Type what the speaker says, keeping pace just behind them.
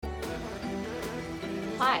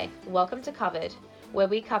Hi, welcome to Covered, where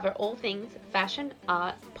we cover all things fashion,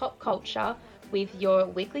 art, pop culture with your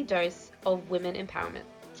weekly dose of women empowerment.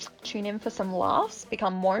 Tune in for some laughs,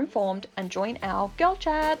 become more informed, and join our girl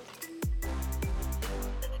chat.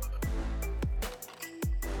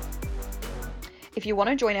 If you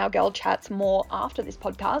want to join our girl chats more after this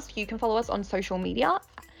podcast, you can follow us on social media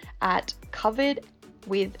at Covered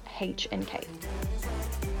with H&K.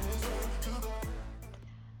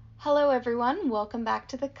 Hello everyone, welcome back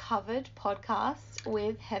to the Covered podcast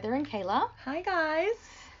with Heather and Kayla. Hi guys.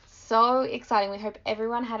 So exciting. We hope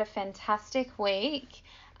everyone had a fantastic week.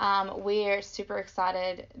 We're super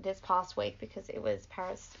excited this past week because it was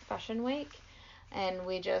Paris Fashion Week and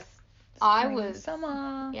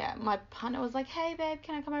summer. Yeah, my partner was like, hey babe,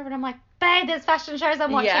 can I come over? And I'm like, babe, there's fashion shows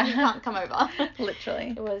I'm watching, You can't come over.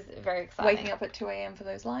 Literally. It was very exciting. Waking up at 2 a.m. for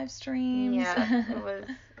those live streams. Yeah,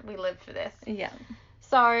 we lived for this. Yeah.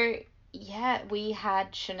 So, yeah, we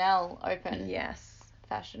had Chanel open. Yes.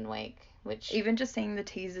 Fashion Week, which... Even just seeing the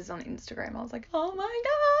teasers on Instagram, I was like, oh my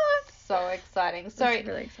god. So exciting. So, it's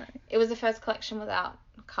really exciting. It was the first collection without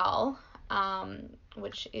Carl,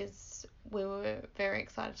 which is... We were very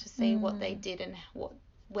excited to see what they did and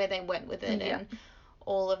where they went with it and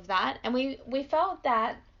all of that. And we felt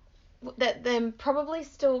that they're probably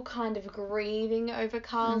still kind of grieving over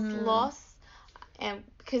Carl's loss. And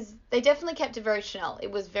because they definitely kept it very Chanel.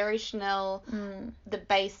 It was very Chanel, the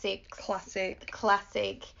basics.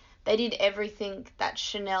 Classic. They did everything that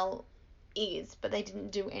Chanel is, but they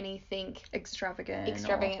didn't do anything extravagant,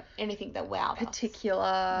 anything that wowed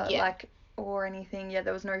particular, or anything. Yeah,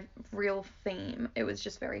 there was no real theme. It was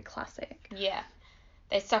just very classic. Yeah.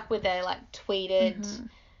 They stuck with their, tweeted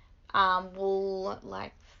wool,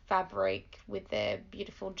 fabric with their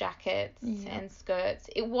beautiful jackets and skirts.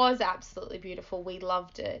 It was absolutely beautiful. We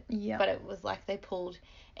loved it. Yeah. But it was like they pulled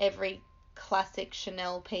every classic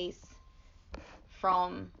Chanel piece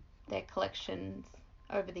from their collections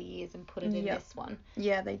over the years and put it in this one.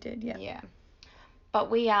 Yeah, they did. Yeah. Yeah.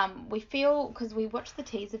 But we feel, because we watched the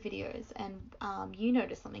teaser videos and you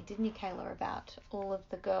noticed something, didn't you, Kayla, about all of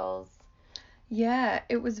the girls? Yeah,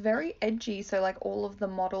 it was very edgy. So, all of the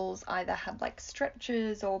models either had,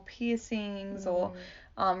 stretches or piercings or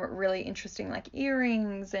really interesting,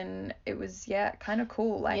 earrings. And it was, kind of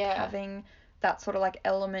cool, having that sort of,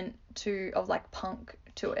 element of punk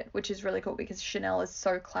to it, which is really cool because Chanel is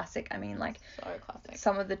so classic. I mean, so classic.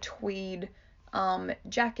 Some of the tweed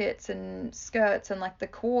jackets and skirts and, the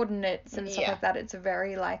coordinates and stuff like that. It's a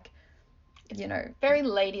very, very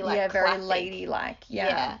ladylike. Yeah, very classic. ladylike.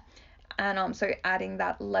 Yeah. And so adding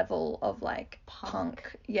that level of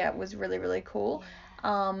punk was really, really cool.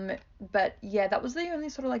 Yeah. But that was the only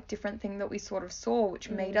sort of different thing that we sort of saw,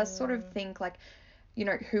 which made us sort of think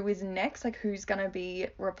who is next, who's gonna be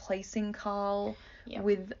replacing Carl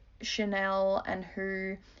with Chanel, and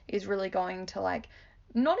who is really going to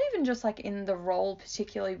not even just in the role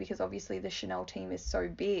particularly, because obviously the Chanel team is so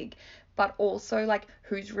big, but also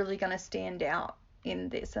who's really gonna stand out in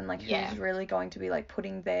this, and who's really going to be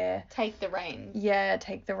putting their take the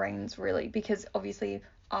reins really, because obviously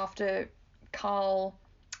after Carl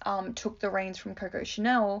took the reins from Coco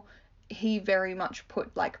Chanel, he very much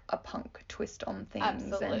put a punk twist on things.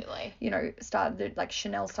 Absolutely. And started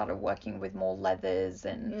Chanel started working with more leathers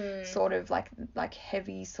and sort of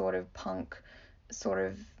heavy sort of punk sort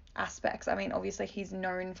of aspects. I mean, obviously he's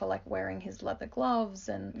known for wearing his leather gloves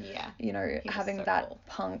and having so that cool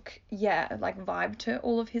punk vibe to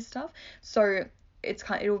all of his stuff. So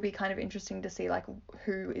it will be kind of interesting to see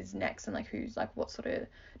who is next and who's what sort of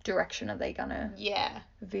direction are they gonna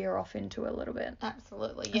veer off into a little bit.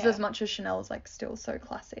 Absolutely. Because as much as Chanel is still so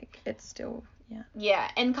classic, it's still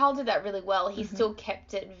and Carl did that really well. He still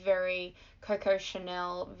kept it very Coco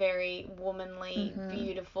Chanel, very womanly,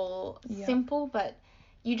 beautiful, simple, but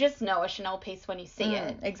you just know a Chanel piece when you see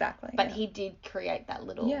it. Exactly. But he did create that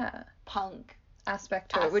little punk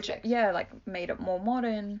aspect to it, which made it more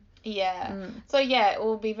modern. Yeah. So it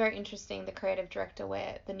will be very interesting, the creative director,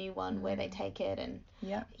 where they take it, and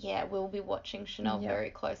we'll be watching Chanel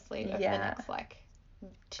very closely over the next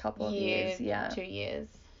couple of years, 2 years.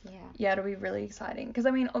 Yeah, it'll be really exciting, because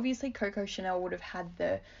I mean, obviously Coco Chanel would have had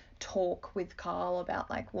the talk with Carl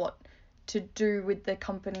about what to do with the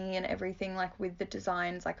company and everything, with the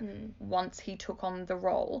designs, once he took on the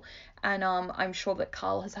role. And I'm sure that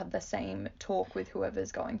Carl has had the same talk with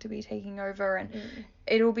whoever's going to be taking over, and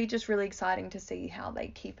it'll be just really exciting to see how they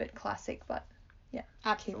keep it classic, but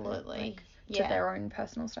absolutely keep it, to their own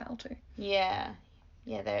personal style too. Yeah,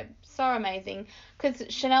 they're so amazing, because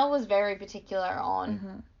Chanel was very particular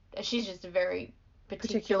on she's just a very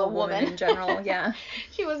particular woman in general, yeah.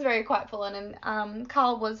 She was very quite full on, and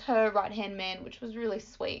Carl was her right-hand man, which was really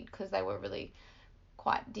sweet because they were really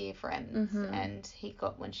quite dear friends, and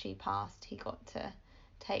when she passed, he got to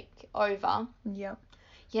take over. Yep.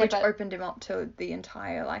 Yeah, which opened him up to the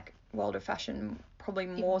entire, like, world of fashion, probably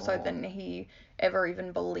more so than he ever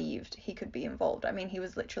even believed he could be involved. I mean, he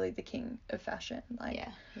was literally the king of fashion. Like,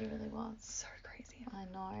 yeah, he really was. So crazy. I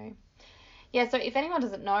know. Yeah, so if anyone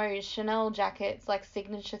doesn't know, Chanel jackets, like,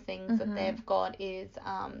 signature things that they've got is,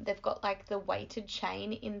 they've got, like, the weighted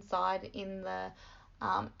chain inside in the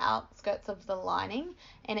outskirts of the lining,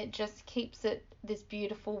 and it just keeps it this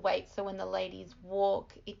beautiful weight, so when the ladies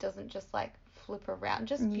walk, it doesn't just, like, flip around.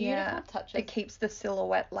 Just beautiful touches. It keeps the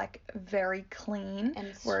silhouette, like, very clean.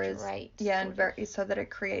 And straight. Yeah, and very, so that it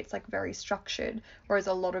creates, like, very structured, whereas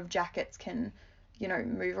a lot of jackets can, you know,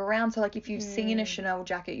 move around. So, like, if you've seen a Chanel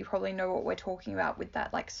jacket, you probably know what we're talking about with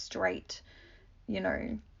that, like, straight, you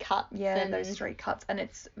know, cuts. Yeah, those straight cuts. And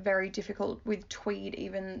it's very difficult with tweed,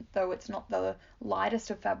 even though it's not the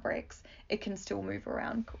lightest of fabrics, it can still move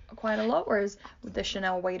around quite a lot. Whereas with the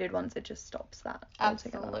Chanel weighted ones, it just stops that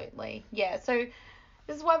altogether. Absolutely. Yeah, so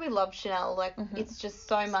this is why we love Chanel. Like, it's just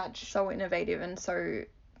so much. So innovative and so,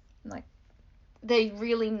 like, they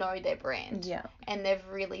really know their brand. Yeah. And they've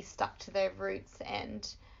really stuck to their roots, and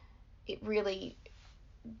it really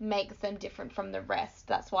makes them different from the rest.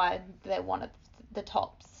 That's why they're one of the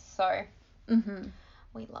tops. So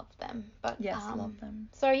we love them. But yes, love them.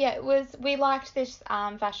 So yeah, we liked this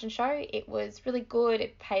fashion show. It was really good.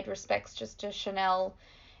 It paid respects just to Chanel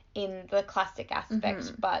in the classic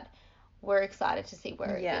aspect, but we're excited to see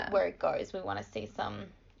where it goes. We want to see some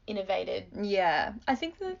innovated. Yeah, I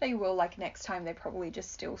think that they will, like, next time they probably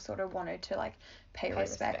just still sort of wanted to, like, pay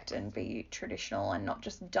respect and be traditional and not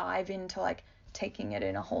just dive into, like, taking it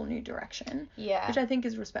in a whole new direction. Yeah. Which I think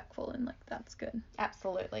is respectful, and, like, that's good.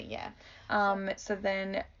 Absolutely, yeah. So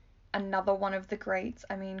then another one of the greats,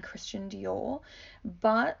 I mean, Christian Dior.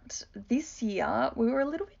 But this year we were a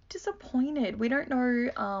little bit disappointed. We don't know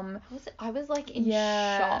I was like in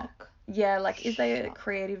shock. Yeah, like, is there a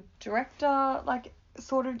creative director, like,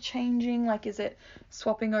 sort of changing? Like, is it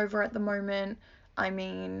swapping over at the moment? I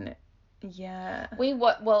mean, yeah. We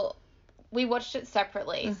watched it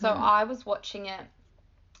separately. So I was watching it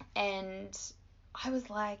and I was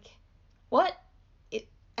like, what?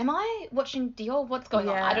 Am I watching Dior? What's going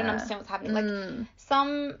on? I don't understand what's happening. Like,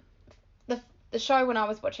 the show, when I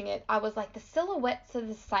was watching it, I was like, the silhouettes are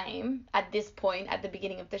the same at this point, at the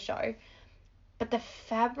beginning of the show. But the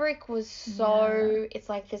fabric was so, it's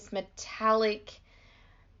like this metallic,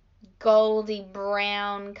 goldy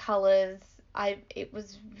brown colours. It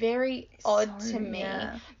was very odd to me.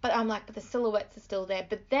 But I'm like, but the silhouettes are still there.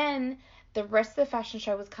 But then the rest of the fashion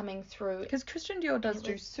show was coming through. Because Christian Dior does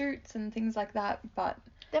do suits and things like that, but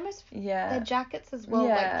their jackets as well.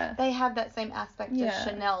 Like, they have that same aspect as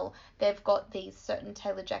Chanel. They've got these certain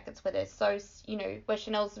tailored jackets where they're so, you know, where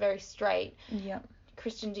Chanel's very straight. Yeah.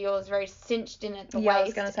 Christian Dior is very cinched in at the waist. I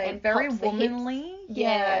was going to say, very womanly.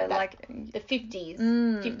 Like the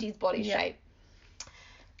 50s body shape.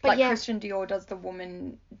 But like, Christian Dior does the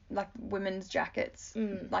women's jackets,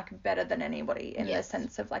 like, better than anybody in the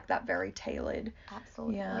sense of, like, that very tailored.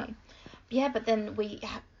 Absolutely. Yeah, but then they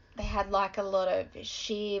had, like, a lot of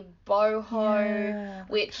sheer boho,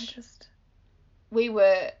 which we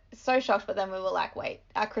were so shocked, but then we were like, wait,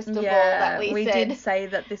 our crystal ball that we said. We did say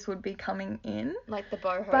that this would be coming in. Like the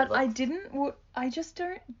boho But looks. I don't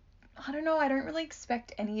know, I don't really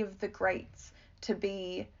expect any of the greats to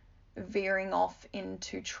be veering off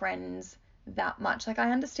into trends that much. Like,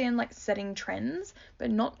 I understand, like, setting trends,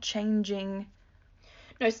 but not changing.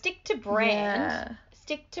 No, stick to brand. Yeah.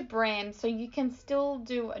 Stick to brand, so you can still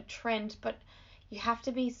do a trend, but you have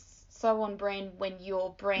to be so on brand when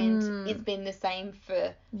your brand has been the same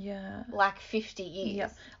for like 50 years. Yeah.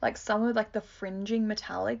 Like, some of, like, the fringing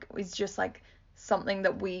metallic is just, like, something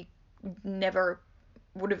that we never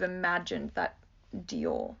would have imagined that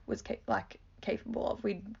Dior was capable of.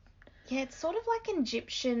 Yeah, it's sort of like an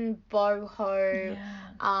Egyptian boho.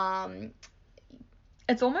 Yeah.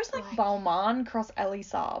 It's almost like Balmain cross Elie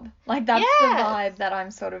Saab. Like, that's the vibe that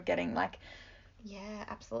I'm sort of getting. Like, yeah,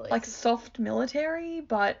 absolutely. Like, soft military,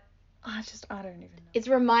 but I don't even know. It's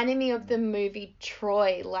reminding me of the movie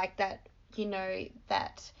Troy, like that, you know,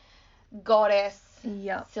 that goddess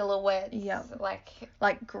silhouette. Yeah. Like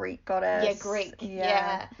Greek goddess. Yeah, Greek.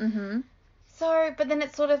 Yeah. Mm-hmm. So, but then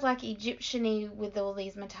it's sort of like Egyptian-y with all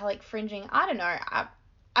these metallic fringing. I don't know.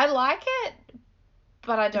 I like it,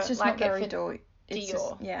 but I don't like it. It's just not very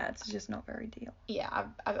Dior. It's just not very Dior. Yeah,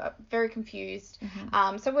 I'm very confused.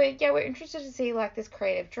 Mm-hmm. So we're interested to see like this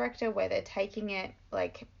creative director where they're taking it,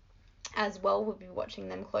 like, as well. We'll be watching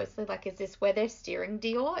them closely. Like, is this where they're steering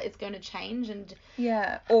Dior? It's going to change and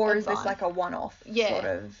or is this like a one-off sort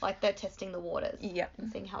of? Like they're testing the waters. Yeah.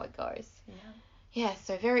 And seeing how it goes. Yeah. Yeah,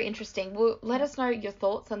 so very interesting. Well, let us know your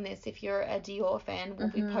thoughts on this. If you're a Dior fan, we'll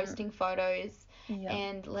be posting photos. Yeah.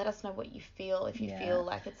 And let us know what you feel, if you feel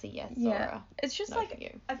like it's a yes or a it's just no like, for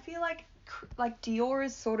you. I feel like Dior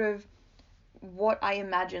is sort of what I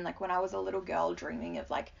imagine, like, when I was a little girl dreaming of,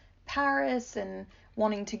 like, Paris and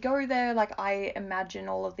wanting to go there. Like, I imagine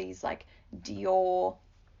all of these, like, Dior,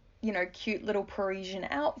 you know, cute little Parisian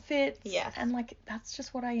outfits. Yes. And, like, that's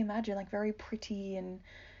just what I imagine, like, very pretty and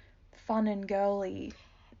fun and girly.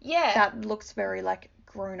 Yeah. That looks very, like,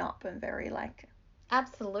 grown up and very, like...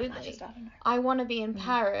 Absolutely. I don't know. I want to be in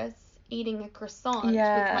Paris eating a croissant with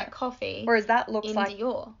my coffee. Whereas that looks like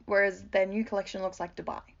Dior. Whereas their new collection looks like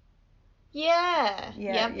Dubai. Yeah.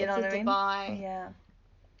 Yeah, yep, you know it's what I mean? Dubai. Yeah.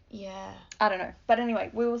 Yeah. I don't know. But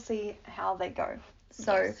anyway, we will see how they go.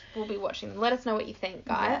 So yes, we'll be watching them. Let us know what you think,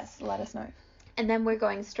 guys. Yes, let us know. And then we're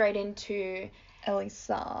going straight into Elie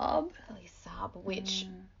Saab, which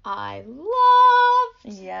I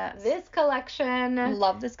loved. Yes. This collection.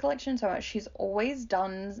 Love this collection so much. She's always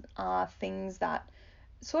done things that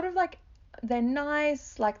sort of like, they're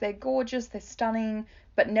nice, like they're gorgeous, they're stunning,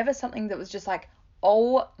 but never something that was just like,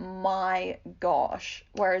 oh my gosh.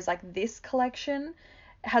 Whereas like this collection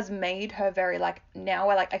has made her very like, now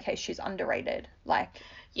we're like, okay, she's underrated. Like,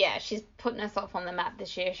 yeah, she's putting herself on the map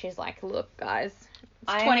this year. She's like, look, guys,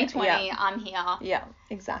 it's 2020. I'm here. Yeah,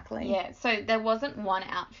 exactly. Yeah, so there wasn't one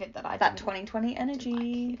outfit that I that 2020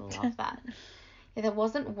 energy. I love that. Yeah, there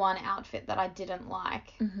wasn't one outfit that I didn't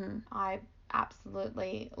like. Mm-hmm. I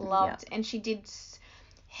absolutely loved. And she did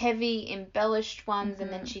heavy embellished ones, and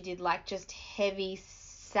then she did like just heavy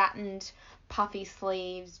satined puffy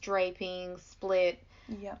sleeves, draping, split.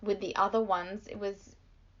 Yeah. With the other ones, it was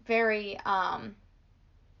very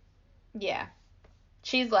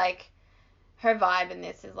she's like, her vibe in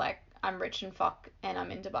this is like, I'm rich and fuck and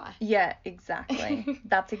I'm in Dubai. Yeah, exactly.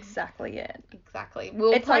 That's exactly it. Exactly.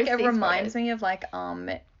 It's like, it reminds me of like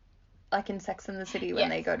in Sex and the City when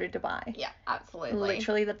they go to Dubai. Yeah, absolutely.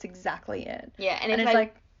 Literally, that's exactly it. Yeah, and it's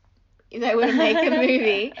like, if they were to make a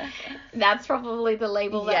movie, that's probably the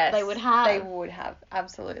label that they would have. They would have,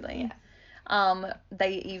 absolutely. Yeah.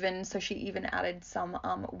 She even added some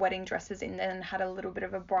wedding dresses in there and had a little bit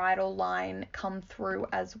of a bridal line come through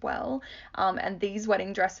as well. And these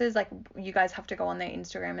wedding dresses, like, you guys have to go on their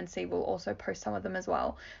Instagram and see. We'll also post some of them as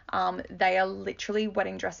well. They are literally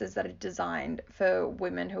wedding dresses that are designed for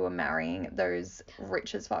women who are marrying those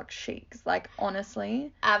rich as fuck sheiks. Like,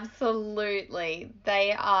 honestly. Absolutely.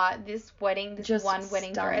 They are, this wedding just one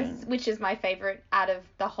wedding stunning. dress, which is my favorite out of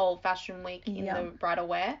the whole fashion week in the bridal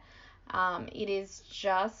wear. It is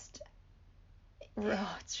just...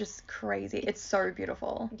 it's just crazy. It's so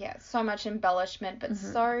beautiful. Yeah, so much embellishment, but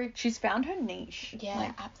so... She's found her niche.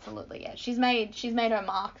 Yeah, absolutely, yeah. She's made her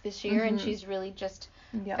mark this year, and she's really just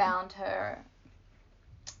found her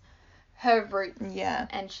roots. Yeah.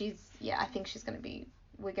 And she's, I think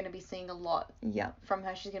we're going to be seeing a lot from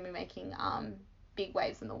her. She's going to be making big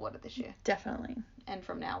waves in the water this year. Definitely. And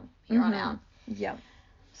from now, here on out. Yeah.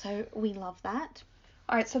 So we love that.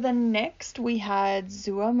 Alright, so then next we had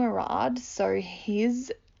Zua Murad. So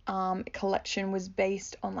his collection was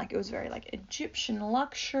based on, like, it was very, like, Egyptian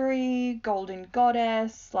luxury, golden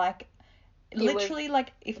goddess, like, literally,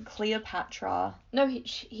 like, if Cleopatra... No,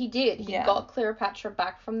 he did. He got Cleopatra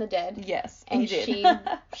back from the dead. Yes, and he did.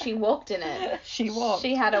 she walked in it. She walked.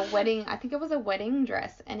 She had a wedding, I think it was a wedding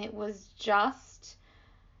dress, and it was just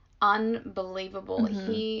unbelievable.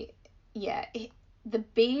 The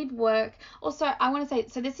bead work. Also, I want to say,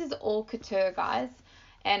 so this is all couture, guys.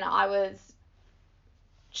 And I was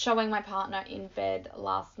showing my partner in bed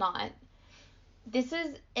last night. This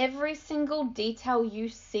is every single detail you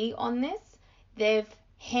see on this.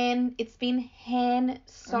 It's been hand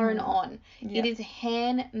sewn on. Yeah. It is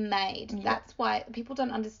handmade. Yeah. That's why people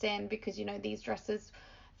don't understand, because, you know, these dresses,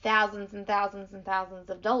 thousands and thousands and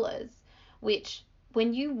thousands of dollars, which...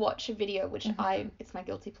 When you watch a video, which it's my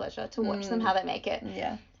guilty pleasure to watch them, how they make it.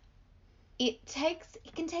 Yeah. It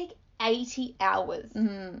can take 80 hours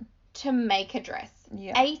to make a dress.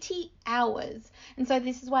 Yeah. 80 hours. And so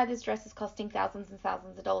this is why this dress is costing thousands and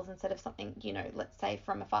thousands of dollars instead of something, you know, let's say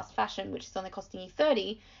from a fast fashion, which is only costing you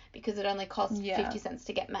 30 because it only costs 50 cents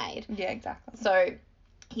to get made. Yeah, exactly. So,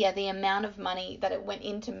 yeah, the amount of money that it went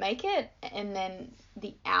in to make it, and then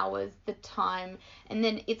the hours, the time, and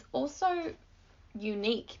then it's also...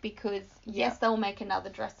 unique because Yeah. yes, they'll make another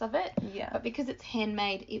dress of it, Yeah. but because it's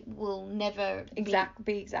handmade, it will never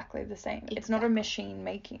be exactly the same. It's not a Exactly. machine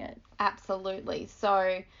making it. Absolutely.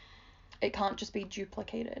 So It can't just be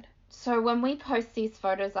duplicated. So when we post these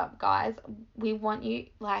photos up, guys, we want you,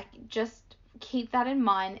 like, just keep that in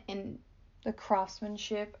mind. And the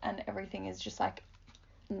craftsmanship and everything is just, like,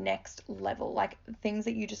 next level. Like, things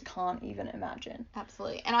that you just can't even imagine.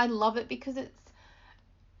 Absolutely. And I love it because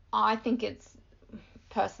I think it's,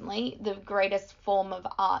 personally, the greatest form of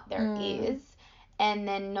art there is. And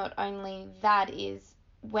then not only that is,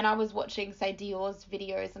 when I was watching, say, Dior's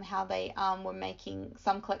videos and how they were making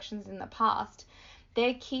some collections in the past,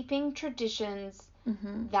 they're keeping traditions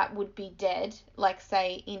that would be dead, like,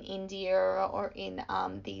 say, in India or in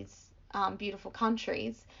these beautiful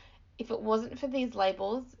countries. If it wasn't for these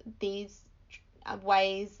labels, these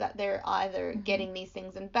ways that they're either getting these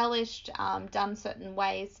things embellished, done certain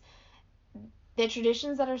ways, they're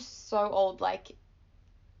traditions that are so old, like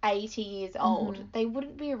 80 years old. They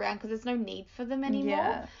wouldn't be around because there's no need for them anymore.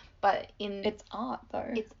 Yeah. But it's art,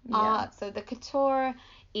 though. It's art. So the couture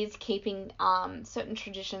is keeping certain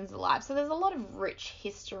traditions alive. So there's a lot of rich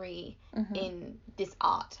history in this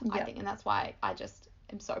art, I think, and that's why I just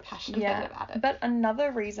am so passionate about it. But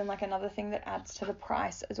another reason, like another thing that adds to the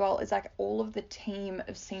price as well, is like all of the team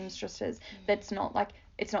of seamstresses. That's not like,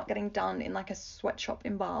 it's not getting done in like a sweatshop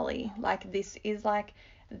in Bali. Like, this is like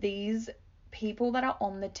these people that are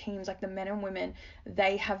on the teams, like the men and women,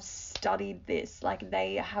 they have studied this, like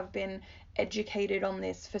they have been educated on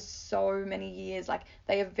this for so many years. Like,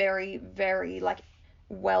 they are very, very, like,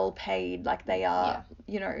 well paid. Like, they are,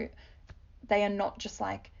 you know, they are not just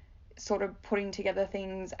like sort of putting together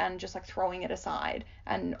things and just like throwing it aside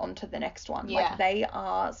and onto the next one. Like, they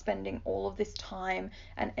are spending all of this time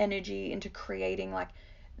and energy into creating like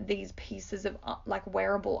these pieces of like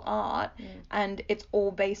wearable art, and it's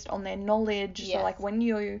all based on their knowledge. So like, when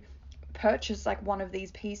you purchase like one of these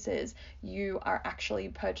pieces, you are actually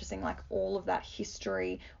purchasing like all of that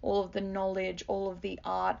history, all of the knowledge, all of the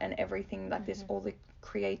art and everything like this, all the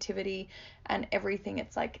creativity and everything.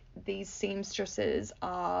 It's like these seamstresses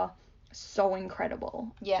are so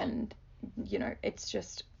incredible, and you know, it's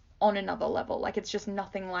just on another level. Like, it's just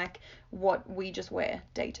nothing like what we just wear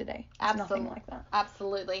day to day. It's nothing like that.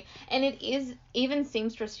 Absolutely. And it is, even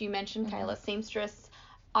seamstress, you mentioned, Kayla, seamstress,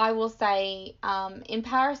 I will say, in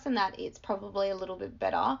Paris and that, it's probably a little bit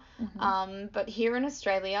better. But here in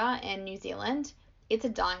Australia and New Zealand, it's a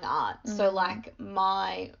dying art. So like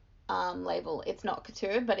my label, it's not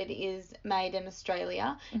couture, but it is made in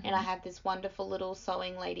Australia. And I have this wonderful little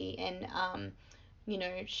sewing lady, and you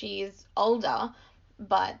know, she is older,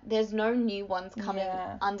 but there's no new ones coming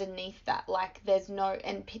underneath that. Like, there's no,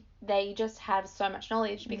 and they just have so much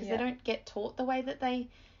knowledge because they don't get taught the way that they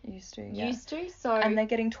used to. So, and they're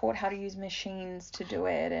getting taught how to use machines to do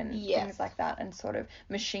it and things like that. And sort of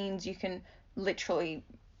machines, you can literally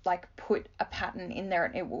like put a pattern in there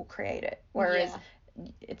and it will create it. Whereas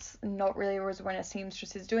it's not really, whereas when a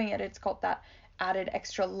seamstress is doing it, it's got that added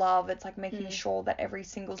extra love. It's like making sure that every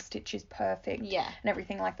single stitch is perfect and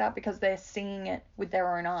everything like that, because they're seeing it with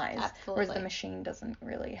their own eyes. Absolutely. Whereas the machine doesn't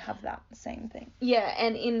really have that same thing. Yeah,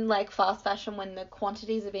 and in like fast fashion, when the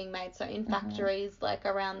quantities are being made, so in factories like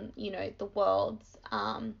around, you know, the world,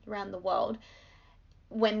 around the world,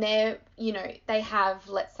 when they're, you know, they have,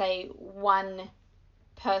 let's say, one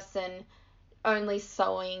person only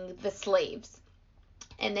sewing the sleeves,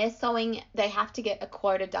 and they're sewing, they have to get a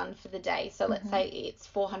quota done for the day. So let's say it's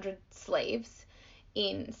 400 sleeves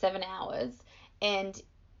in 7 hours. And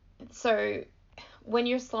so when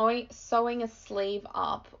you're sewing a sleeve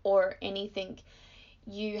up or anything,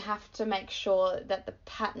 you have to make sure that the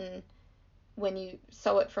pattern, when you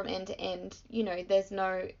sew it from end to end, you know, there's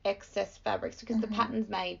no excess fabrics, because the pattern's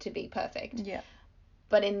made to be perfect. Yeah.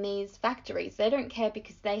 But in these factories, they don't care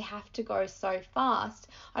because they have to go so fast.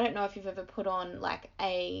 I don't know if you've ever put on like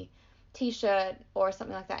a t-shirt or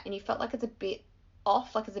something like that and you felt like it's a bit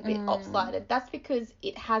off, like it's a bit lopsided. That's because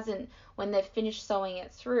it hasn't, when they've finished sewing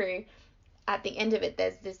it through, at the end of it,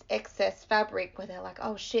 there's this excess fabric where they're like,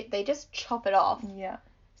 oh shit, they just chop it off. Yeah.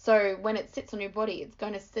 So when it sits on your body, it's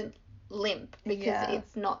going to sit limp because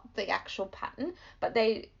it's not the actual pattern. But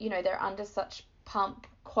they, you know, they're under such pump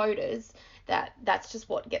quotas that's just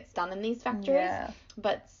what gets done in these factories. Yeah.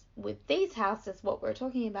 But with these houses, what we're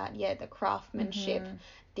talking about, the craftsmanship,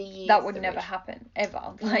 the years, that would never happen ever.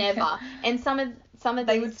 Like, never. And some of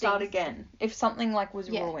they these would start again if something like was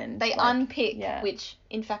ruined. They unpick, which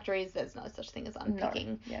in factories there's no such thing as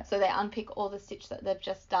unpicking. No. Yeah. So they unpick all the stitch that they've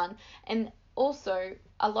just done. And also,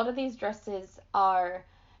 a lot of these dresses are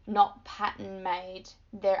not pattern made.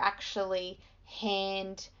 They're actually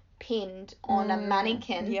hand pinned on a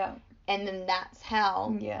mannequin. Yeah. And then that's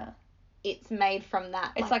how it's made from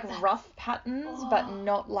that. It's like rough patterns, but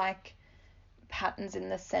not like patterns in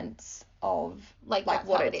the sense of like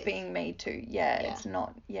what it's being made to. Yeah, it's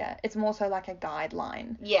not. Yeah, it's more so like a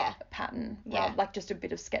guideline. Pattern. Yeah. Like just a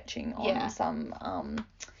bit of sketching on some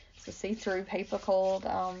it's a see-through paper called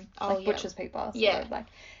butcher's paper. So like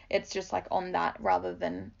it's just like on that rather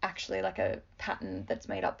than actually like a pattern that's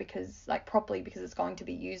made up because like properly because it's going to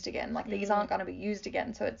be used again. Like these aren't going to be used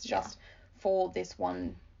again, so it's just for this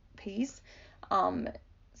one piece.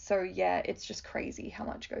 So yeah, it's just crazy how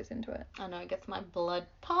much goes into it. I know, it gets my blood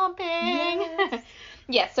pumping.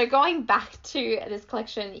 Yes. So going back to this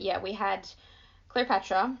collection, we had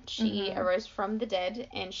Cleopatra. She arose from the dead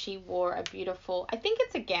and she wore a beautiful, I think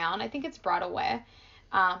it's a gown, I think it's bridal wear.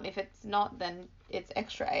 If it's not, then it's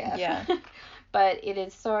extra AF. Yeah. But it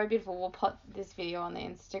is so beautiful. We'll put this video on the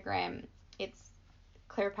Instagram. It's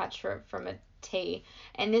Cleopatra from a T.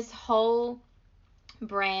 And this whole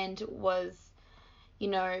brand was, you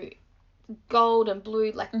know, gold and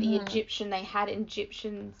blue, like the Egyptian, they had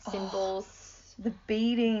Egyptian symbols. The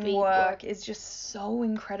bead work is just so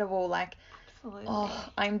incredible. Like, absolutely.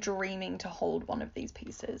 I'm dreaming to hold one of these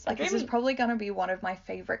pieces. Like, this is probably going to be one of my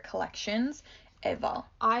favorite collections ever.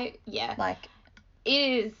 Like,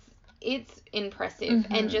 it's impressive.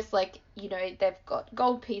 And just like, you know, they've got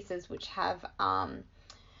gold pieces which have,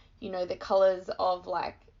 you know, the colors of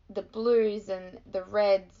like the blues and the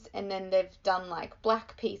reds, and then they've done like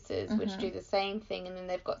black pieces which do the same thing, and then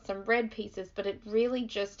they've got some red pieces, but it really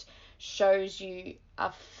just shows you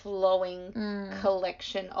a flowing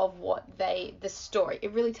collection of what the story.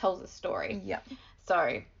 It really tells a story. Yeah.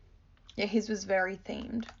 So yeah, his was very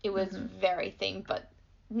themed. It was very themed, but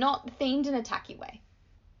not themed in a tacky way.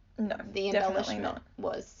 No, the embellishment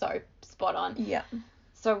was so spot on. Yeah.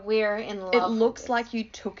 So we're in love. It looks like you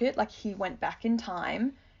took it, like he went back in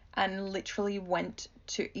time and literally went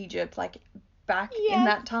to Egypt, like back in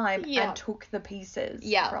that time and took the pieces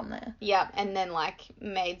from there. Yeah, and then like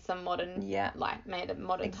made some modern, made a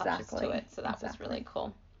modern touches to it. So that was really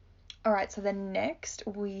cool. All right, so then next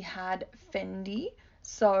we had Fendi.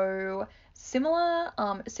 So similar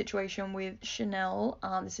situation with Chanel.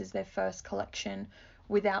 This is their first collection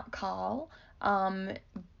without Karl.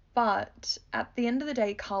 But at the end of the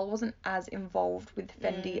day, Karl wasn't as involved with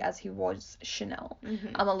Fendi as he was Chanel.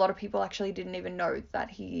 A lot of people actually didn't even know that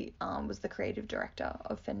he was the creative director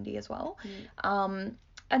of Fendi as well. And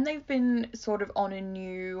they've been sort of on a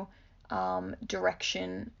new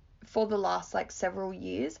direction for the last like several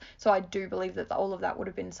years. So I do believe that all of that would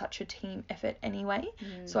have been such a team effort anyway.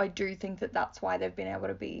 So I do think that that's why they've been able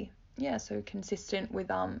to be so consistent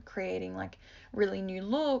with creating like really new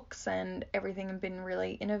looks and everything, and been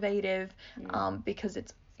really innovative because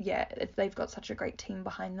they've got such a great team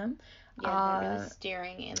behind them. They're really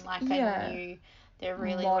steering in like a new, they're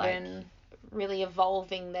really modern, like really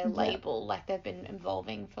evolving their label. Like they've been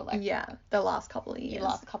evolving for like the last couple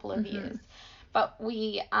of years. But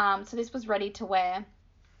we so this was ready to wear,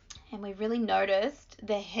 and we really noticed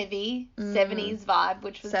the heavy 70s vibe,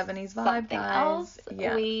 which was 70s vibe, something else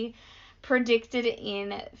Yeah. we predicted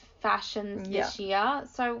in fashions this year.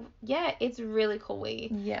 So it's really cool.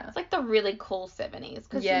 It's like the really cool 70s.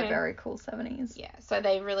 Very cool 70s. Yeah, so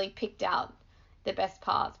they really picked out the best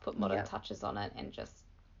parts, put modern touches on it, and just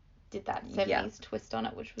did that 70s twist on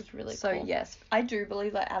it, which was really cool. So yes, I do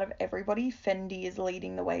believe that out of everybody, Fendi is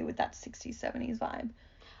leading the way with that 60s, 70s vibe.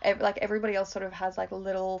 Like everybody else sort of has like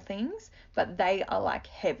little things, but they are like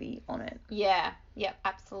heavy on it. Yeah,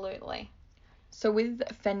 absolutely. So with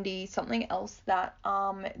Fendi, something else that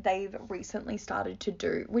they've recently started to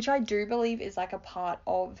do, which I do believe is like a part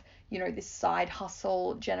of, you know, this side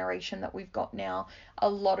hustle generation that we've got now. A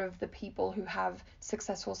lot of the people who have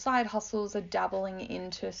successful side hustles are dabbling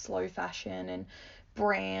into slow fashion and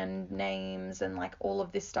brand names and like all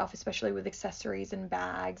of this stuff, especially with accessories and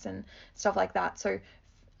bags and stuff like that. So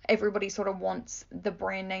everybody sort of wants the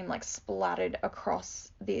brand name like splattered across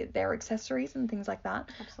their accessories and things like that.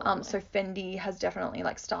 Absolutely. So Fendi has definitely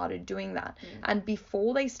like started doing that. And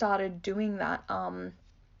before they started doing that,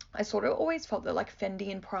 I sort of always felt that like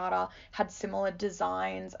Fendi and Prada had similar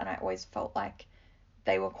designs, and I always felt like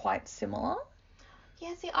they were quite similar.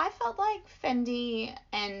 Yeah, see, I felt like Fendi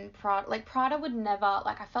and Prada would never,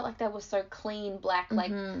 like, I felt like they were so clean, black,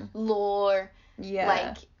 like,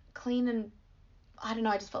 like, clean, and I don't know,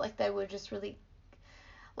 I just felt like they were just really,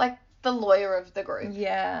 like, the lawyer of the group.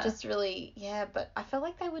 Yeah. Just really, but I felt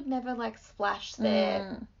like they would never, like, splash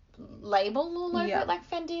their label all over it like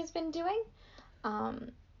Fendi has been doing.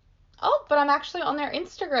 Oh, but I'm actually on their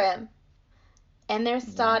Instagram. And they're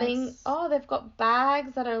starting, Yes. they've got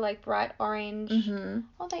bags that are like bright orange. Mm-hmm.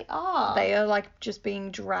 Oh, they are. They are like just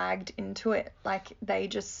being dragged into it. Like they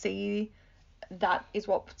just see that is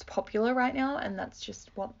what's popular right now, and that's just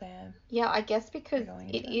what they're. Yeah, I guess because going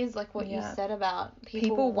it into. is like what you Yeah. said about people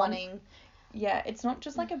People wanting. Yeah, it's not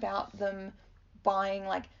just like about them buying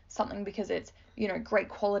like something because it's, you know, great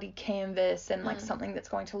quality canvas and like something that's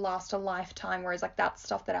going to last a lifetime, whereas like that's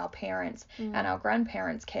stuff that our parents and our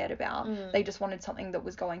grandparents cared about. They just wanted something that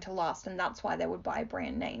was going to last, and that's why they would buy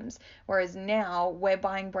brand names. Whereas now we're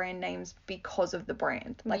buying brand names because of the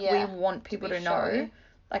brand. Like we want people to know,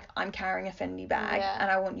 like I'm carrying a Fendi bag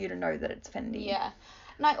and I want you to know that it's Fendi. Yeah.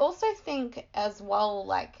 And I also think as well,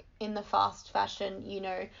 like in the fast fashion, you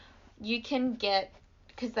know, you can get,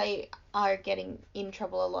 because they are getting in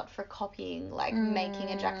trouble a lot for copying, like making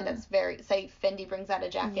a jacket that's very, say Fendi brings out a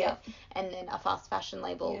jacket and then a fast fashion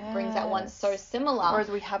label brings out one so similar. Whereas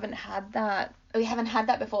we haven't had that. We haven't had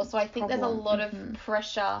that before. So I think there's a lot of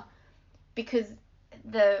pressure because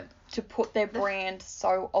to put their brand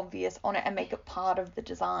so obvious on it and make it part of the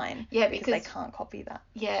design. Yeah, because they can't copy that.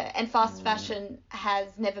 Yeah, and fast fashion has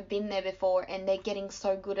never been there before, and they're getting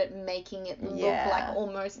so good at making it look like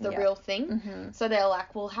almost the real thing. So they're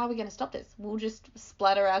like, well, how are we going to stop this? We'll just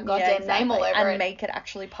splatter our goddamn name all over it. And make it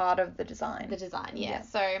actually part of the design.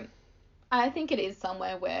 So I think it is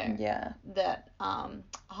somewhere where that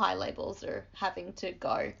high labels are having to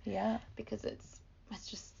go. Yeah. Because it's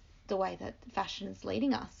just the way that fashion is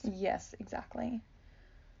leading us. Yes, exactly.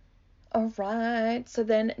 All right. So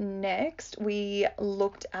then next we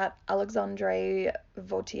looked at Alexandre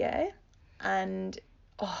Vauthier and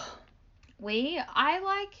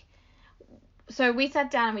so we sat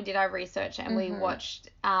down and we did our research and we watched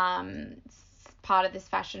part of this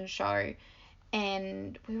fashion show,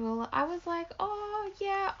 and I was like, oh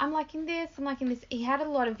yeah, I'm liking this. He had a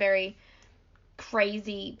lot of very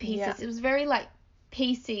crazy pieces. It was very like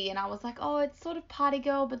PC, and I was like, oh, it's sort of party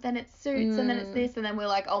girl, but then it's suits, and then it's this, and then we're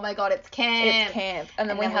like, oh my god, it's camp. And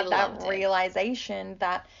then we had that realization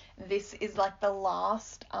that this is like the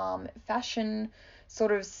last fashion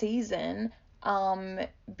sort of season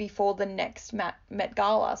before the next Met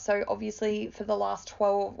Gala. So obviously for the last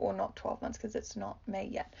 12, or not 12 months because it's not May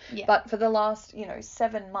yet, but for the last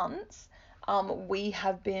 7 months, we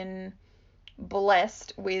have been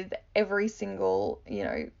blessed with every single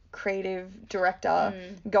creative director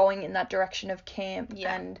going in that direction of camp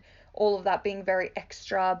and all of that being very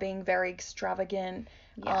extra, being very extravagant.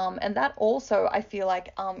 And that also I feel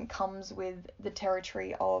like comes with the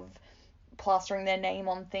territory of plastering their name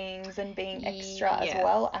on things and being extra as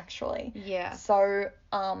well, actually. So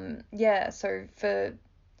so for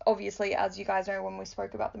obviously, as you guys know, when we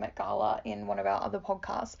spoke about the Met Gala in one of our other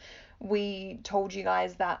podcasts, we told you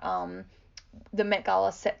guys that the Met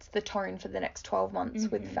Gala sets the tone for the next 12 months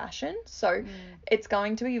with fashion. So it's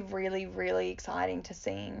going to be really, really exciting to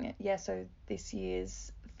seeing. So this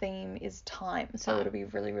year's theme is time. So it'll be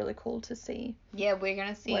really, really cool to see. Yeah, we're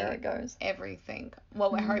going to see where it goes. Everything.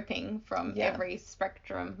 Well, we're hoping from every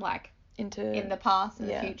spectrum, like in the past and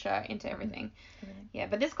the future, into everything. Yeah,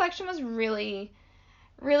 but this collection was really,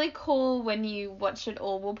 really cool when you watch it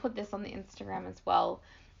all. We'll put this on the Instagram as well.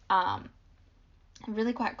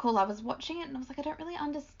 Really quite cool. I was watching it and I was like, I don't really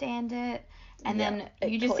understand it. And then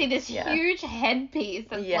you just see this huge headpiece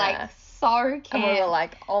that's like so camp. And we were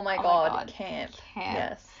like, oh my god, camp.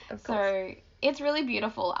 Yes, of course. So it's really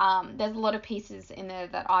beautiful. There's a lot of pieces in there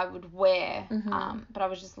that I would wear, but I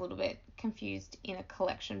was just a little bit confused in a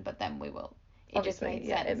collection, but then we will. It just made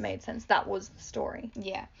sense. It made sense. That was the story.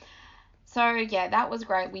 Yeah. So that was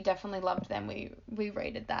great. We definitely loved them. We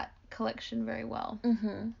rated that collection very well.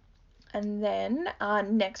 And then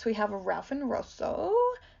next we have Ralph and Rosso.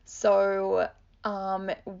 So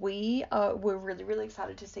we're really, really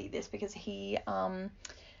excited to see this because he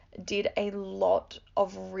did a lot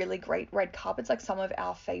of really great red carpets, like some of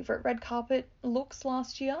our favorite red carpet looks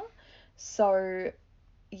last year. So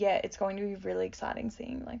it's going to be really exciting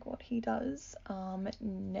seeing like what he does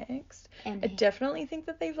next. I definitely think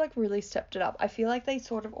that they've like really stepped it up. I feel like they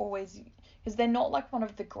sort of always, because they're not like one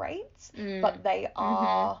of the greats, but they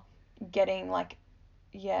are getting like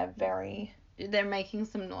very, they're making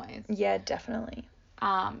some noise. Yeah, definitely.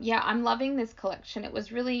 I'm loving this collection. It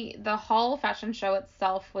was really, the whole fashion show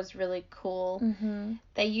itself was really cool.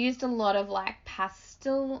 They used a lot of like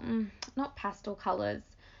not pastel colors.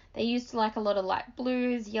 They used like a lot of light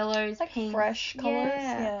blues, yellows, like pinks. Fresh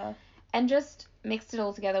colors. And just mixed it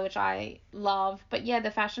all together, which I love. But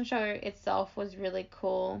the fashion show itself was really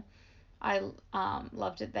cool. I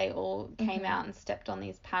loved it. They all came out and stepped on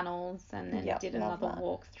these panels and then did another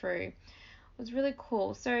walkthrough. It was really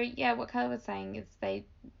cool. So yeah, what Kayla was saying is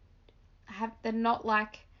they're not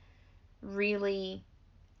like really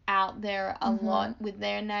out there a lot with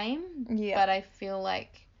their name. Yeah. But I feel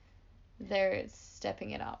like they're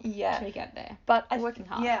stepping it up to get there. But working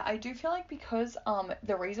hard. Yeah, I do feel like because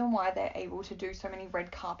the reason why they're able to do so many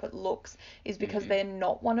red carpet looks is because they're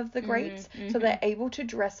not one of the greats. So they're able to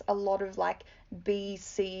dress a lot of like B,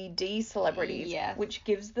 C, D celebrities, which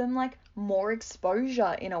gives them like more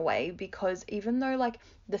exposure in a way, because even though like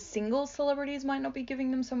the single celebrities might not be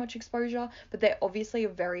giving them so much exposure, but they're obviously a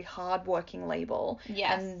very hard-working label.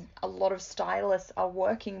 Yes. And a lot of stylists are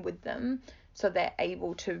working with them. So they're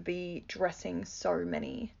able to be dressing so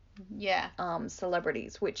many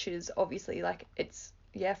celebrities, which is obviously like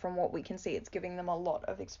from what we can see, it's giving them a lot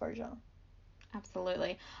of exposure.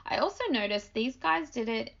 Absolutely. I also noticed these guys did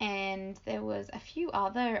it, and there was a few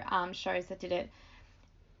other shows that did it.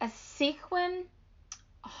 A sequin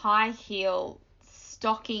high heel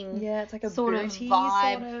stocking it's like a sort of booty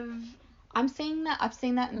vibe. Sort of... I've seen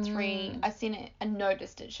that in three. I've seen it and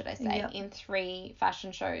noticed it, should I say, in 3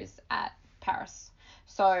 fashion shows at Paris.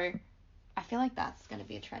 So I feel like that's going to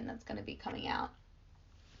be a trend that's going to be coming out,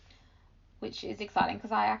 which is exciting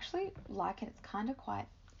because I actually like it. It's kind of quite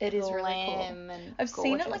It is really cool. And I've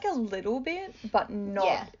seen it like a little bit, but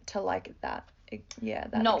not to like that.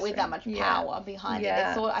 Not with that much power behind it.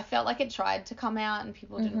 I felt like it tried to come out and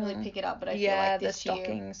people didn't really pick it up, but I feel like this year... the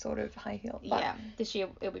stocking sort of high heel. This year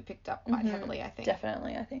it'll be picked up quite heavily, I think.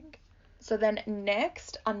 Definitely, I think. So then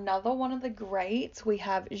next, another one of the greats, we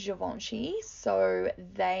have Givenchy. So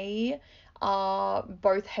they are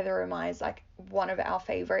both Heather and I's like one of our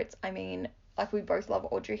favorites. I mean, like we both love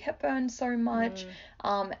Audrey Hepburn so much.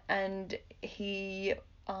 And he...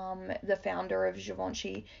 the founder of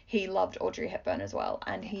Givenchy, he loved Audrey Hepburn as well,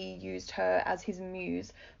 and he used her as his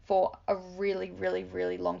muse for a really, really,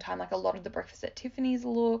 really long time. Like a lot of the Breakfast at Tiffany's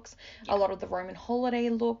looks, a lot of the Roman holiday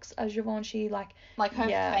looks are Givenchy, like her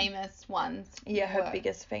famous ones. Her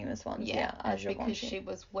biggest famous ones. Are Givenchy. Because she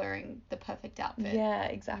was wearing the perfect outfit. Yeah,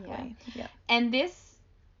 exactly. Yeah. And this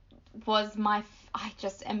was I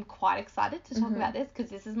just am quite excited to talk about this because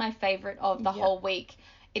this is my favorite of the whole week.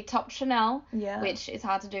 It topped Chanel, which is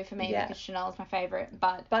hard to do for me because Chanel is my favorite,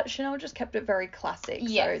 but Chanel just kept it very classic,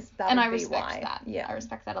 yes, so that would be why. And I respect that. Yeah, I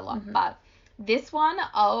respect that a lot. But this one,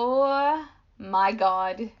 oh my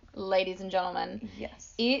God, ladies and gentlemen,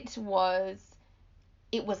 yes, it was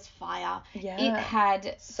fire. Yeah, it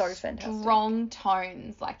had so fantastic, strong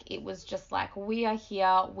tones. Like it was just like we are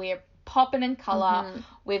here, we're popping in color.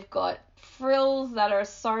 We've got frills that are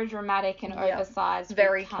so dramatic and oversized.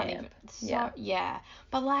 Very camp.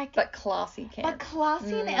 But classy camp. But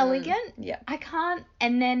classy and elegant. Yeah. I can't.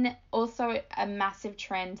 And then also a massive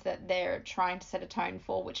trend that they're trying to set a tone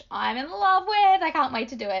for, which I'm in love with. I can't wait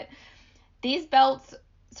to do it. These belts,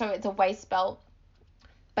 so it's a waist belt,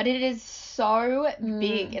 but it is so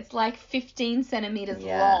big. It's like 15 centimeters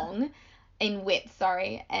long in width,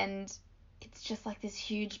 and it's just like this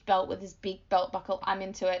huge belt with this big belt buckle. I'm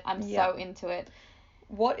into it. I'm so into it.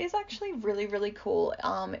 What is actually really, really cool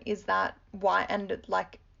is that why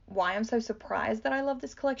I'm so surprised that I love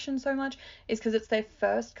this collection so much is because it's their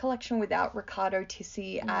first collection without Riccardo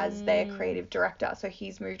Tisci as their creative director. So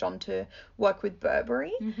he's moved on to work with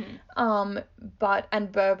Burberry. And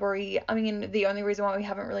Burberry, I mean, the only reason why we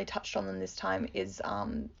haven't really touched on them this time is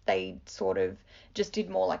they sort of just did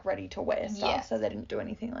more like ready to wear stuff, so they didn't do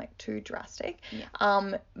anything like too drastic.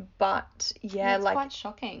 But it's like quite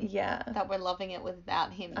shocking that we're loving it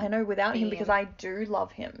without him. I know, without him, because I do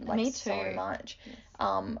love him like Me too. so much.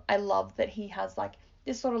 I love that he has like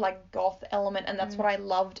this sort of like goth element, and that's what I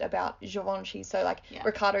loved about Givenchy. So like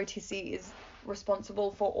Riccardo Tisci is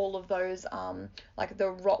responsible for all of those like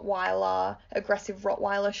the aggressive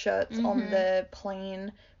Rottweiler shirts on the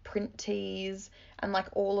plain print tees and like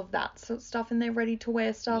all of that sort of stuff in their ready to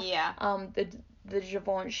wear stuff. The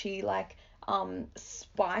Givenchy like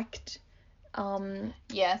spiked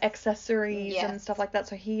accessories and stuff like that.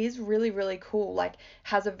 So he is really, really cool. Like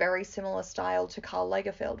has a very similar style to Karl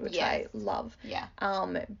Lagerfeld, which I love.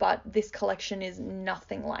 But this collection is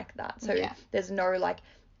nothing like that. So there's no like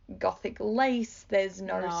gothic lace, there's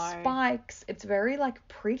no spikes. It's very like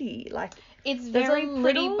pretty. Like it's very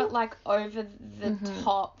pretty, but like over the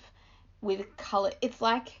top with color. It's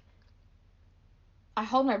like I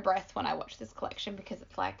hold my breath when I watch this collection because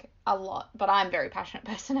it's like a lot, but I'm a very passionate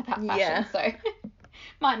person about fashion, so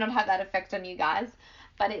might not have that effect on you guys,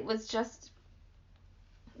 but it was just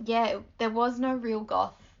there was no real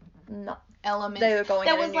goth elements. They were going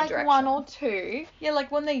there in a was new like direction. one or two. Yeah,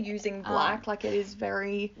 like when they're using black, like it is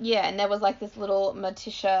very... Yeah, and there was like this little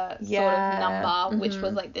Morticia sort of number, which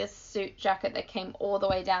was like this suit jacket that came all the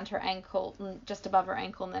way down to her ankle, just above her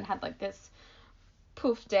ankle, and then had like this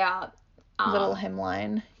poofed out little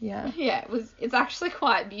hemline. Yeah. Yeah, it's actually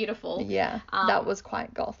quite beautiful. Yeah, that was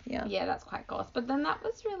quite goth. Yeah. Yeah, that's quite goth. But then that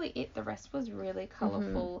was really it. The rest was really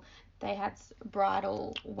colourful. They had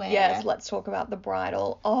bridal wear. Yes, let's talk about the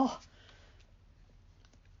bridal. Oh,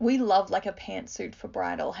 we love like a pantsuit for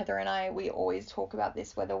bridal. Heather and I, we always talk about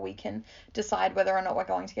this, whether we can decide whether or not we're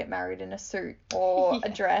going to get married in a suit or a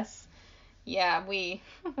dress. Yeah, we're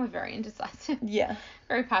very indecisive. Yeah.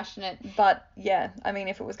 Very passionate. But yeah, I mean,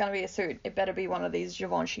 if it was going to be a suit, it better be one of these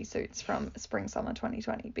Givenchy suits from Spring Summer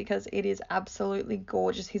 2020 because it is absolutely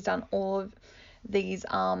gorgeous. He's done all of these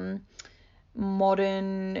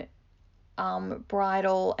modern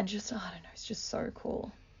bridal and just, I don't know, it's just so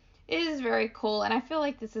cool. It is very cool, and I feel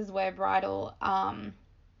like this is where bridal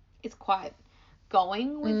is quite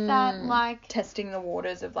going with that, like testing the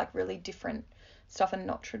waters of like really different stuff and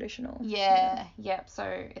not traditional. Yeah. So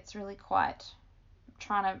it's really quite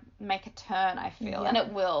trying to make a turn, I feel, and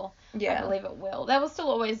it will. Yeah, I believe it will. There will still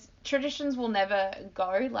always traditions will never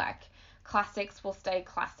go, like classics will stay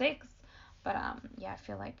classics, but I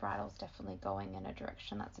feel like bridal's definitely going in a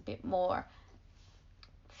direction that's a bit more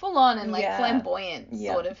full on and like flamboyant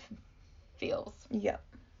sort of feels. Yeah.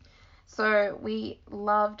 So I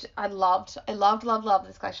loved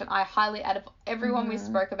this collection. I highly, out of everyone we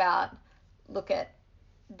spoke about, look at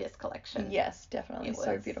this collection. Yes, definitely.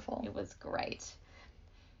 So beautiful. It was great.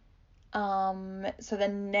 So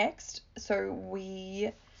then next,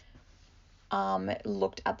 we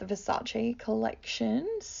looked at the Versace collection.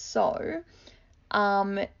 So,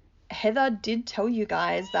 Heather did tell you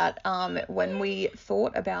guys that when we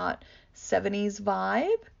thought about 70s vibe,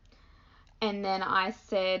 and then I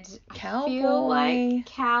said, cowboy. I feel like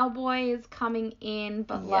cowboy is coming in,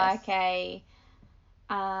 but like a,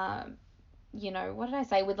 what did I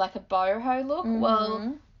say, with like a boho look?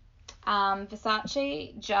 Well,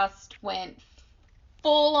 Versace just went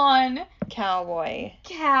full on cowboy,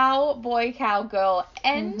 cowgirl.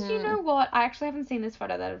 And you know what? I actually haven't seen this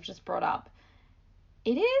photo that I've just brought up.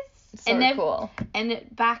 It is so cool. And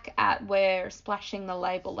it back at where splashing the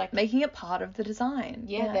label, like making it part of the design.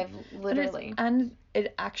 Yeah. They've literally. And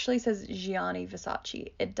it actually says Gianni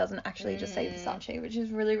Versace. It doesn't actually just say Versace, which is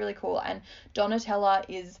really, really cool. And Donatella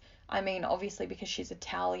is, I mean, obviously because she's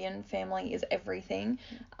Italian, family is everything.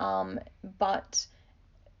 But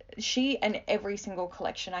she, and every single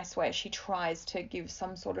collection, I swear, she tries to give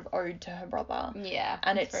some sort of ode to her brother. Yeah.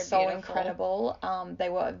 And it's so beautiful. Incredible. They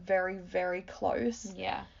were very, very close.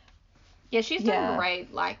 Yeah. Yeah, she's done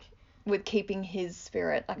great, like, with keeping his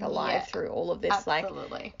spirit like alive through all of this. Absolutely.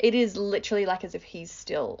 Like, it is literally like as if he's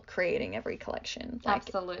still creating every collection. Like,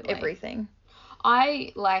 absolutely. Everything.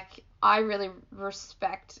 I really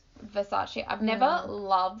respect Versace. I've never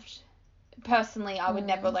loved, personally, I would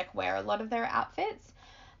never like wear a lot of their outfits.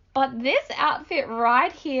 But this outfit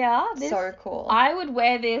right here, so cool. I would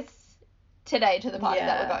wear this today to the party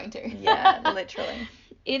that we're going to. Yeah, literally.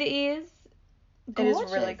 It is gorgeous. It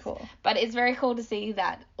is really cool. But it's very cool to see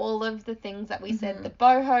that all of the things that we said, the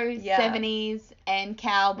boho, 70s, and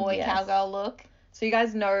cowgirl look. So you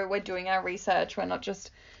guys know we're doing our research. We're not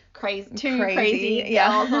just crazy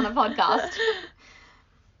girls on a podcast.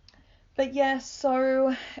 But yeah,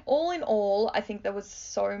 so all in all, I think there was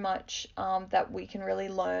so much that we can really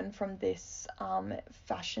learn from this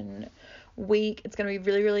fashion week. It's going to be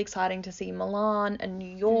really, really exciting to see Milan and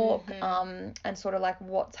New York and sort of like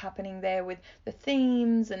what's happening there with the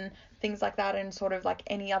themes and things like that, and sort of like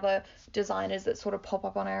any other designers that sort of pop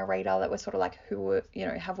up on our radar that we're sort of like, who,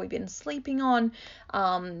 have we been sleeping on?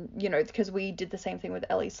 Because we did the same thing with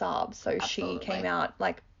Elie Saab. So Absolutely. She came out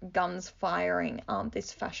like guns firing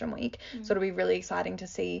this fashion week. So it'll be really exciting to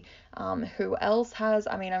see who else has.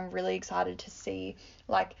 I mean, I'm really excited to see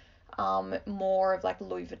like more of like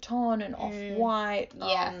Louis Vuitton and Off-White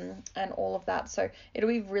and all of that. So it'll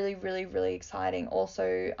be really, really, really exciting.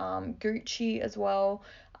 Also Gucci as well.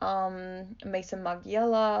 Mason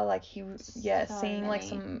Margiela, like seeing like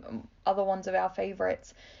some other ones of our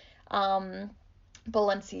favorites.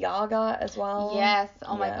 Balenciaga as well. Yes.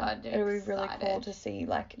 Oh my god. It'll be really cool to see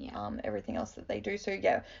like everything else that they do. So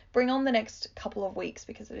bring on the next couple of weeks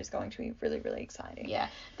because it is going to be really, really exciting. Yeah.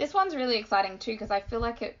 This one's really exciting too because I feel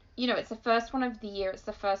like it's the first one of the year. It's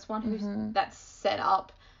the first one that's set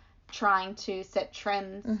up trying to set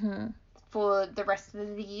trends for the rest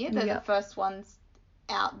of the year. They're the first ones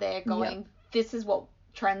out there going, this is what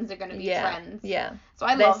trends are going to be Yeah. trends. Yeah. So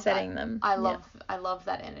I They're love setting that. them. I love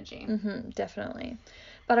that energy. Definitely.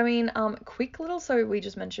 But I mean, quick little, so we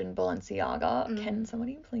just mentioned Balenciaga. Can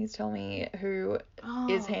somebody please tell me who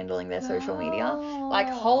is handling their social media? Like,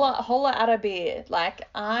 holla at a beard. Like,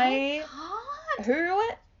 I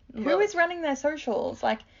can't. Who is running their socials?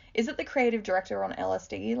 Like, is it the creative director on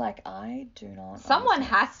LSD? Like, I do not Someone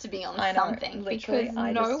understand. has to be on I know, something literally,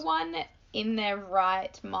 because no one in their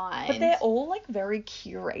right mind. But they're all, like, very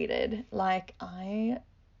curated. Like,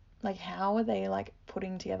 how are they, like,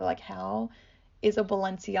 putting together, like, how is a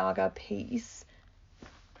Balenciaga piece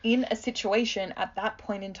in a situation at that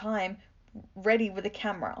point in time ready with a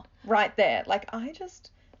camera right there? Like, I'm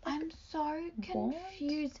so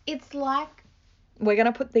confused. It's like, we're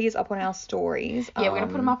gonna put these up on our stories. Yeah, we're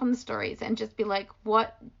gonna put them up on the stories and just be like,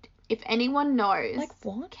 what if anyone knows? Like,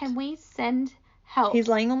 what? Can we send help? He's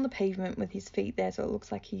laying on the pavement with his feet there, so it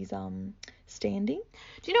looks like he's standing.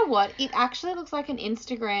 Do you know what? It actually looks like an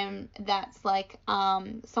Instagram that's like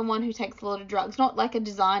someone who takes a lot of drugs, not like a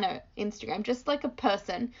designer Instagram, just like a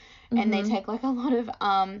person, and they take like a lot of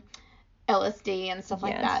LSD and stuff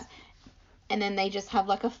like that. And then they just have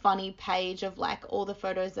like a funny page of like all the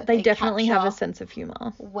photos that they definitely have a sense of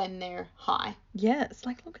humor when they're high. Yes,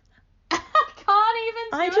 like look at that. I can't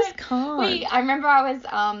even do it. Can't. Wait, I remember I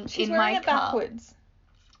was She's in wearing my it car. Backwards.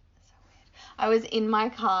 So weird. I was in my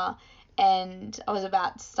car and I was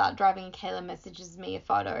about to start driving and Kayla messages me a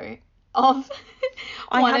photo of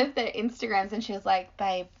one of their Instagrams and she was like,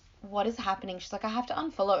 babe, what is happening? She's like, I have to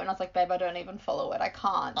unfollow it. And I was like, babe, I don't even follow it. I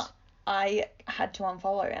can't. I had to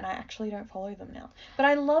unfollow and I actually don't follow them now. But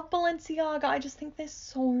I love Balenciaga. I just think they're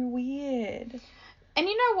so weird. And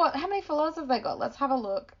you know what? How many followers have they got? Let's have a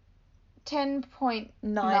look. 10.9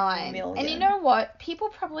 million. And you know what? People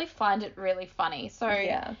probably find it really funny. So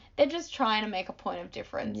yeah, they're just trying to make a point of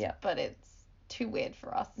difference. Yeah. But it's too weird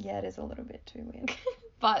for us. Yeah, it is a little bit too weird.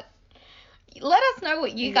 But let us know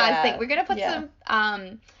what you guys think. We're going to put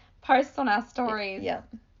some posts on our stories. Yeah.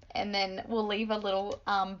 And then we'll leave a little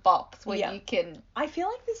box where you can... I feel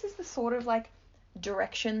like this is the sort of, like,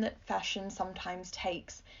 direction that fashion sometimes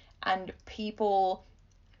takes. And people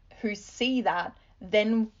who see that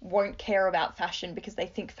then won't care about fashion because they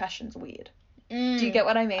think fashion's weird. Do you get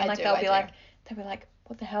what I mean? They'll be like,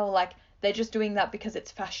 what the hell? Like, they're just doing that because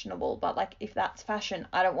it's fashionable. But, like, if that's fashion,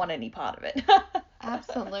 I don't want any part of it.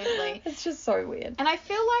 Absolutely. It's just so weird. And I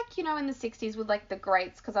feel like, you know, in the 60s with, like, the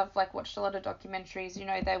greats, because I've, like, watched a lot of documentaries, you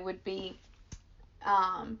know, there would be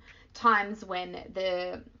times when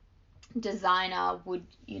the designer would,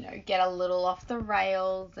 you know, get a little off the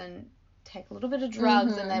rails and take a little bit of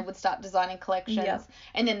drugs and they would start designing collections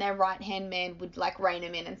and then their right hand man would like rein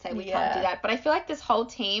them in and say we can't do that. But I feel like this whole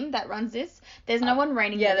team that runs this, there's no one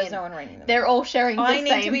reining them in. There's no one reining them in. They're all sharing the same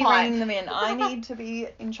pipe. I need to be reining them in. I need to be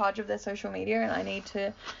in charge of their social media and I need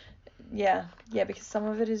to because some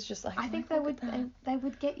of it is just like I think they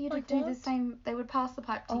would get you to like, do the same. They would pass the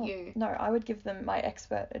pipe to you. No, I would give them my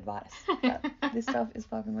expert advice. This stuff is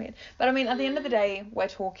fucking weird. But I mean, at the end of the day, we're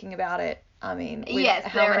talking about it. I mean,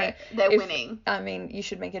 they're winning. I mean, you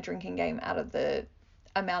should make a drinking game out of the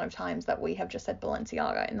amount of times that we have just said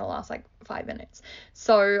Balenciaga in the last like 5 minutes.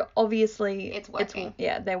 So obviously it's working.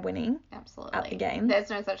 They're winning. Absolutely. At the game. There's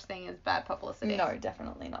no such thing as bad publicity. No,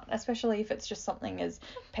 definitely not. Especially if it's just something as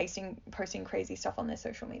posting crazy stuff on their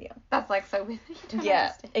social media. That's like so weird.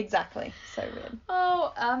 Yeah, exactly. So weird.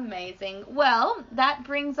 Oh, amazing. Well, that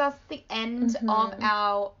brings us the end of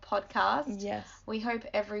our podcast. Yes. We hope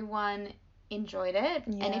everyone enjoyed it,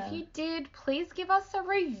 and if you did, please give us a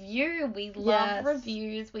review. We love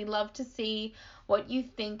reviews. We love to see what you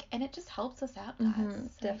think, and it just helps us out, guys.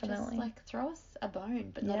 So definitely. Just like throw us a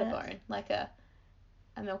bone, but not a bone, like a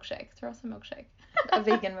milkshake. Throw us a milkshake. A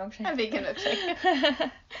vegan milkshake. A vegan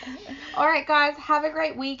milkshake. All right, guys, have a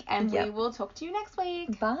great week, and we will talk to you next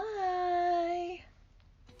week. Bye.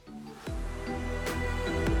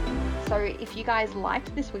 So if you guys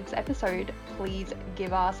liked this week's episode, please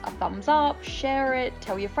give us a thumbs up, share it,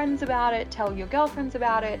 tell your friends about it, tell your girlfriends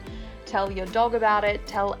about it, tell your dog about it,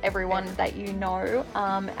 tell everyone that you know.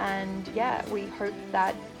 And we hope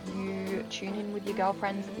that you tune in with your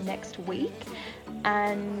girlfriends next week.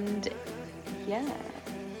 And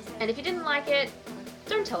and if you didn't like it,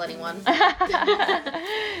 Don't tell anyone.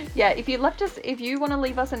 Yeah, if you want to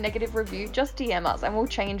leave us a negative review, just DM us and we'll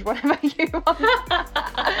change whatever you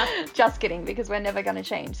want. Just kidding, because we're never going to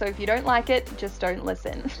change. So if you don't like it, just don't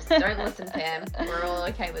listen. Just don't listen, Pam. We're all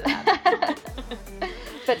okay with that.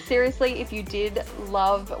 But seriously, if you did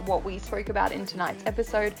love what we spoke about in tonight's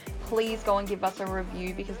episode, please go and give us a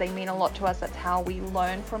review, because they mean a lot to us. That's how we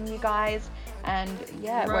learn from you guys. And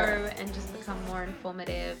yeah, grow and just become more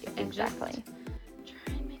informative. Exactly. And just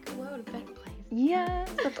try and make the world a better place. Yes,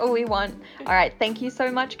 that's all we want. All right, thank you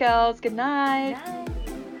so much, girls. Good night. Night.